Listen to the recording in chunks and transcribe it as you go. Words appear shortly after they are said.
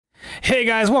Hey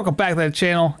guys, welcome back to the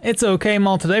channel. It's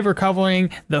okmall. Today we're covering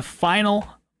the final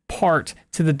part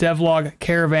to the Devlog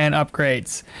Caravan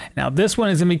upgrades. Now this one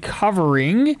is going to be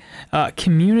covering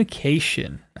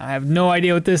communication. I have no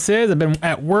idea what this is. I've been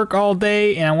at work all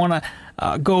day and I want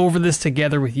to go over this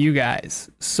together with you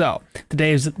guys. So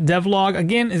today's devlog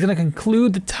again is going to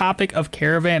conclude the topic of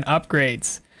caravan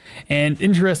upgrades. And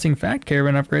interesting fact,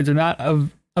 caravan upgrades are not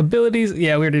of abilities.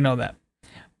 Yeah, we already know that.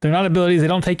 They're not abilities. They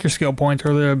don't take your skill points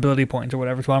or their ability points or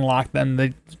whatever to unlock them.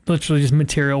 They're literally just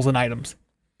materials and items.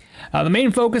 The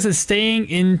main focus is staying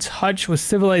in touch with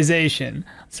civilization.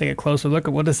 Let's take a closer look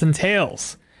at what this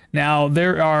entails. Now,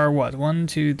 there are, what, 1,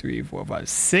 2, 3, 4, 5,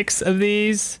 6 of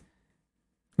these.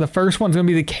 The first one's going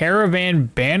to be the Caravan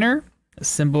Banner, a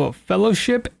symbol of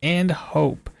fellowship and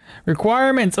hope.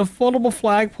 Requirements, a floatable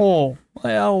flagpole.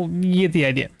 Well, you get the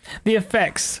idea. The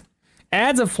effects.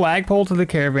 Adds a flagpole to the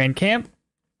caravan camp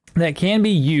that can be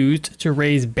used to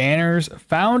raise banners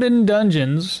found in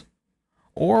dungeons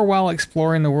or while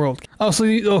exploring the world. Oh, so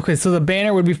okay, so the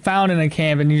banner would be found in a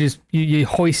camp and you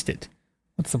hoist it.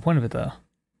 What's the point of it though?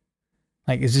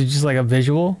 Like, is it just like a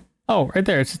visual? Oh, right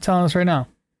there, it's just telling us right now.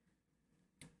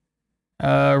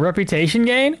 Reputation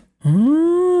gain?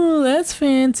 Ooh, that's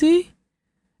fancy.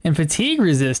 And fatigue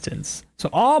resistance. So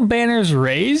all banners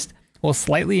raised will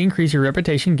slightly increase your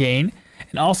reputation gain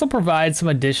and also provide some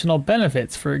additional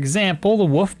benefits. For example, the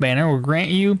wolf banner will grant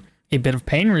you a bit of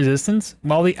pain resistance,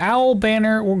 while the owl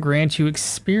banner will grant you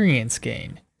experience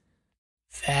gain.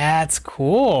 That's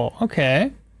cool.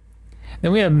 Okay.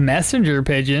 Then we have messenger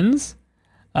pigeons.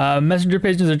 Messenger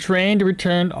pigeons are trained to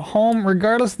return home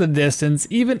regardless of the distance,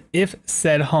 even if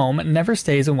said home never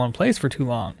stays in one place for too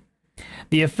long.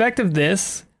 The effect of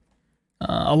this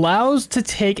allows to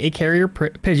take a carrier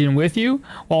pigeon with you.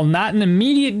 While not in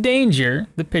immediate danger,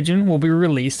 the pigeon will be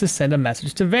released to send a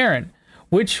message to Varen,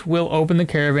 which will open the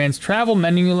caravan's travel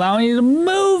menu, allowing you to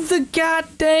move the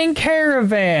goddamn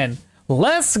caravan.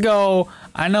 Let's go.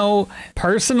 I know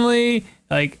personally,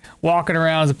 like, walking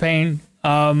around is a pain.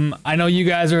 I know you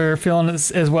guys are feeling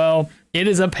this as well. It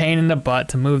is a pain in the butt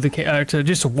to move the to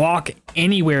just walk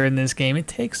anywhere in this game. It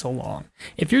takes so long.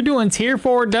 If you're doing tier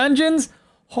 4 dungeons,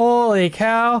 holy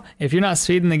cow, if you're not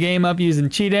speeding the game up using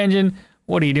cheat engine,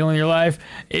 what are you doing with your life?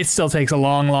 It still takes a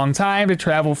long time to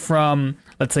travel from,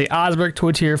 let's say, Osbrick to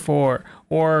a tier 4,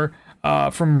 or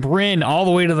from Bryn all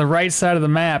the way to the right side of the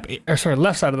map, or sorry,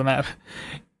 left side of the map.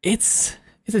 It's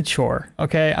a chore,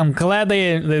 okay? I'm glad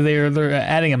they're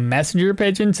adding a messenger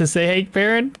pigeon to say, hey,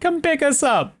 Varen, come pick us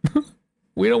up.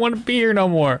 We don't want to be here no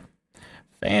more.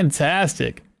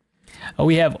 Fantastic.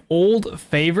 We have old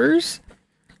favors.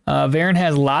 Varen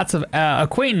has lots of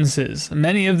acquaintances.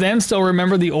 Many of them still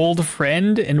remember the old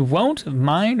friend and won't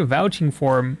mind vouching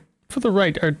for him to the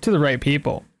right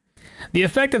people. The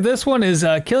effect of this one is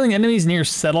killing enemies near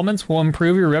settlements will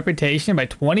improve your reputation by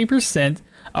 20%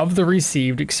 of the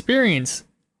received experience.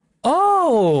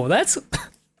 Oh, that's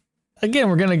again,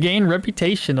 we're gonna gain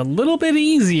reputation a little bit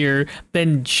easier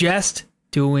than just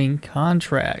doing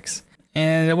contracts.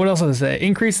 And what else does it say?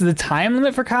 Increases the time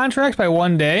limit for contracts by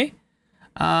 1 day.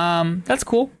 That's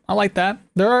cool. I like that.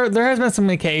 There has been some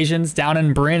occasions down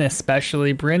in Bryn,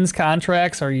 especially. Bryn's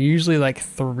contracts are usually like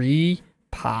 3,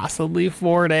 possibly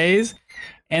 4 days.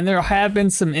 And there have been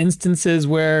some instances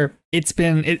where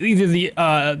either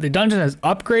the dungeon has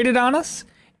upgraded on us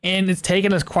and it's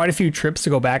taken us quite a few trips to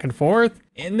go back and forth.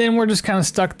 And then we're just kind of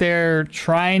stuck there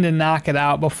trying to knock it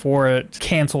out before it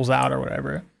cancels out or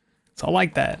whatever. So I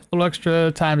like that. A little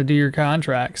extra time to do your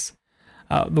contracts.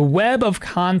 The web of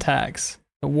contacts.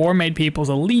 The war-made people's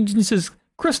allegiance is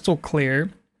crystal clear.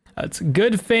 Its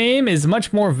good fame is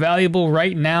much more valuable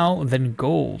right now than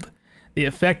gold. The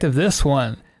effect of this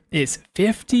one is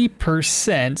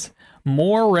 50%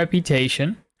 more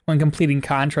reputation when completing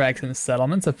contracts and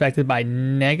settlements affected by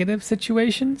negative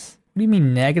situations. What do you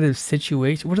mean negative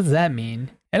situation? What does that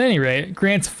mean? At any rate, it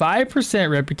grants 5%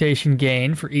 reputation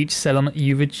gain for each settlement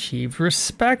you've achieved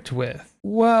respect with.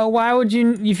 Well, why would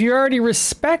you, if you're already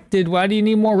respected, why do you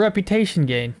need more reputation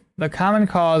gain? The common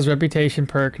cause reputation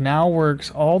perk now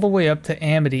works all the way up to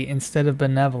amity instead of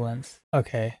benevolence.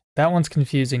 Okay, that one's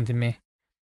confusing to me.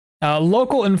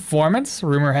 Local informants,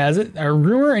 rumor has it,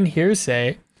 rumor and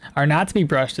hearsay are not to be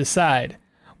brushed aside.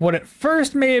 What at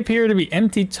first may appear to be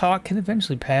empty talk can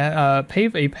eventually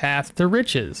pave a path to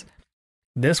riches.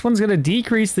 This one's going to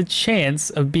decrease the chance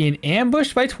of being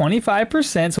ambushed by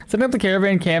 25%. Setting up the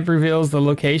caravan camp reveals the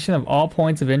location of all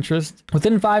points of interest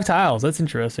within 5 tiles. That's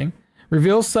interesting.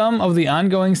 Reveals some of the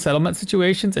ongoing settlement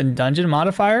situations and dungeon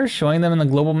modifiers, showing them in the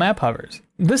global map hovers.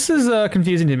 This is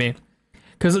confusing to me.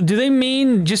 Because do they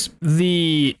mean just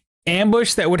the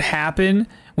ambush that would happen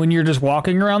when you're just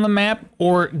walking around the map,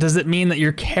 or does it mean that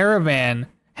your caravan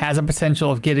has a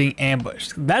potential of getting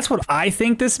ambushed? That's what I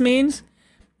think this means,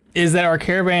 is that our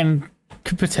caravan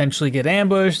could potentially get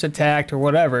ambushed, attacked, or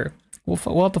whatever.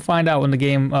 We'll have to find out when the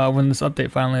game, when this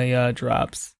update finally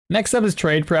drops. Next up is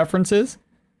trade preferences.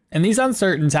 In these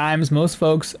uncertain times, most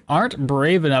folks aren't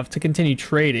brave enough to continue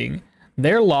trading.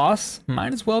 Their loss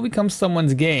might as well become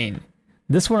someone's gain.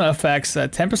 This one affects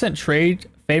 10% trade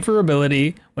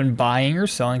favorability when buying or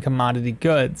selling commodity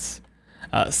goods.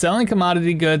 Selling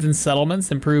commodity goods and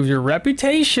settlements improves your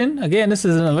reputation. Again, this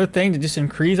is another thing to just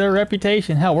increase our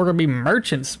reputation. Hell, we're going to be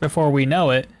merchants before we know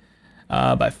it.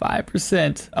 By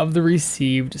 5% of the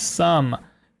received sum.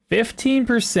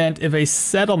 15% if a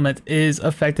settlement is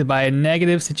affected by a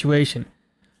negative situation.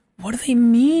 What do they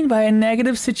mean by a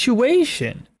negative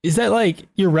situation? Is that like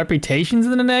your reputation's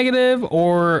in the negative,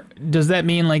 or does that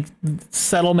mean like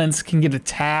settlements can get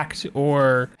attacked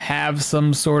or have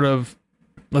some sort of,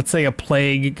 let's say, a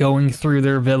plague going through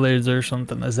their village or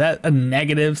something? Is that a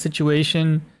negative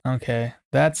situation? Okay,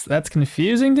 that's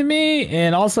confusing to me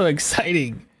and also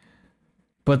exciting.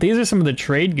 But these are some of the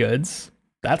trade goods.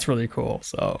 That's really cool.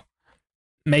 So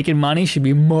making money should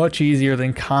be much easier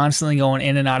than constantly going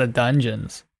in and out of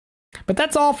dungeons. But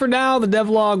that's all for now. The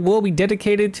devlog will be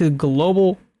dedicated to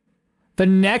global. The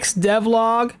next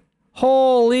devlog,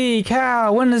 holy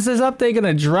cow, when is this update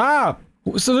gonna drop?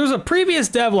 So there's a previous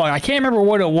devlog, I can't remember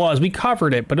what it was, we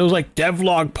covered it, but it was like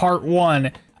devlog part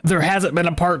 1. There hasn't been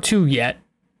a part 2 yet.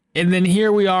 And then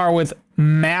here we are with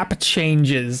map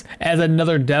changes as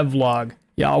another devlog.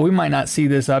 Y'all, we might not see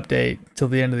this update till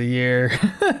the end of the year.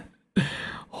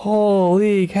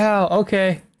 Holy cow,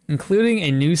 okay. Including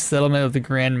a new settlement of the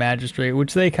Grand Magistrate,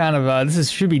 which they kind of,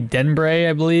 should be Denbray,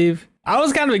 I believe. I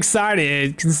was kind of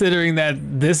excited considering that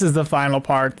this is the final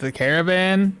part of the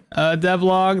Caravan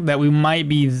devlog, that we might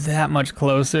be that much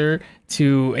closer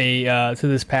to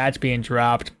this patch being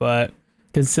dropped, but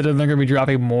considering they're gonna be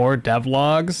dropping more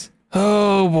devlogs,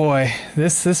 oh boy,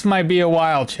 this might be a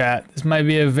while, chat. This might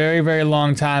be a very, very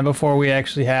long time before we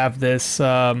actually have this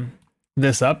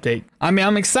this update. I mean,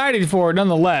 I'm excited for it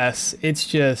nonetheless. It's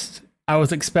just, I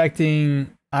was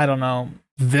expecting, I don't know,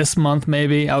 this month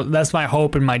maybe. That's my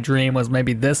hope and my dream, was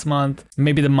maybe this month,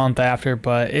 maybe the month after,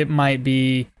 but it might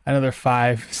be another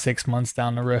 5-6 months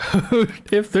down the road.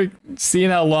 If they're seeing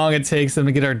how long it takes them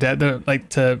to get our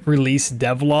to release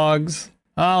devlogs.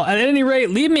 At any rate,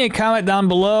 leave me a comment down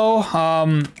below.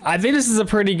 I think this is a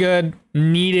pretty good,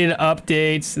 needed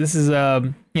update. This is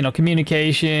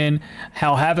communication,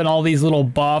 how having all these little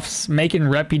buffs, making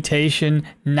reputation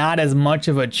not as much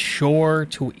of a chore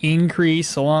to increase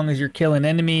so long as you're killing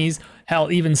enemies,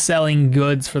 hell, even selling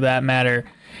goods for that matter.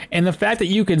 And the fact that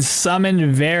you can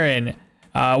summon Varen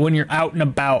when you're out and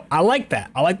about, I like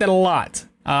that. I like that a lot.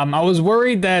 I was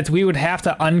worried that we would have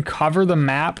to uncover the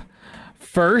map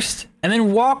first and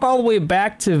then walk all the way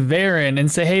back to Varen and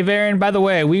say, hey Varen, by the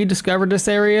way, we discovered this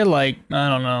area like, I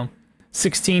don't know,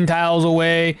 16 tiles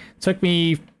away. Took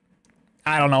me,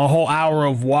 I don't know, a whole hour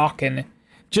of walking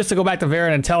just to go back to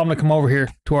Varen and tell him to come over here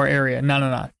to our area.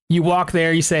 No. You walk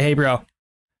there, you say, hey bro,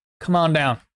 come on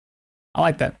down. I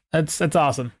like that. That's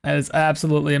awesome. That is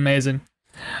absolutely amazing.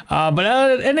 But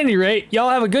at any rate, y'all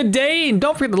have a good day, and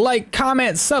don't forget to like,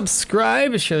 comment,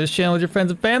 subscribe, and share this channel with your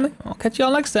friends and family. I'll catch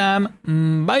y'all next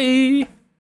time. Bye.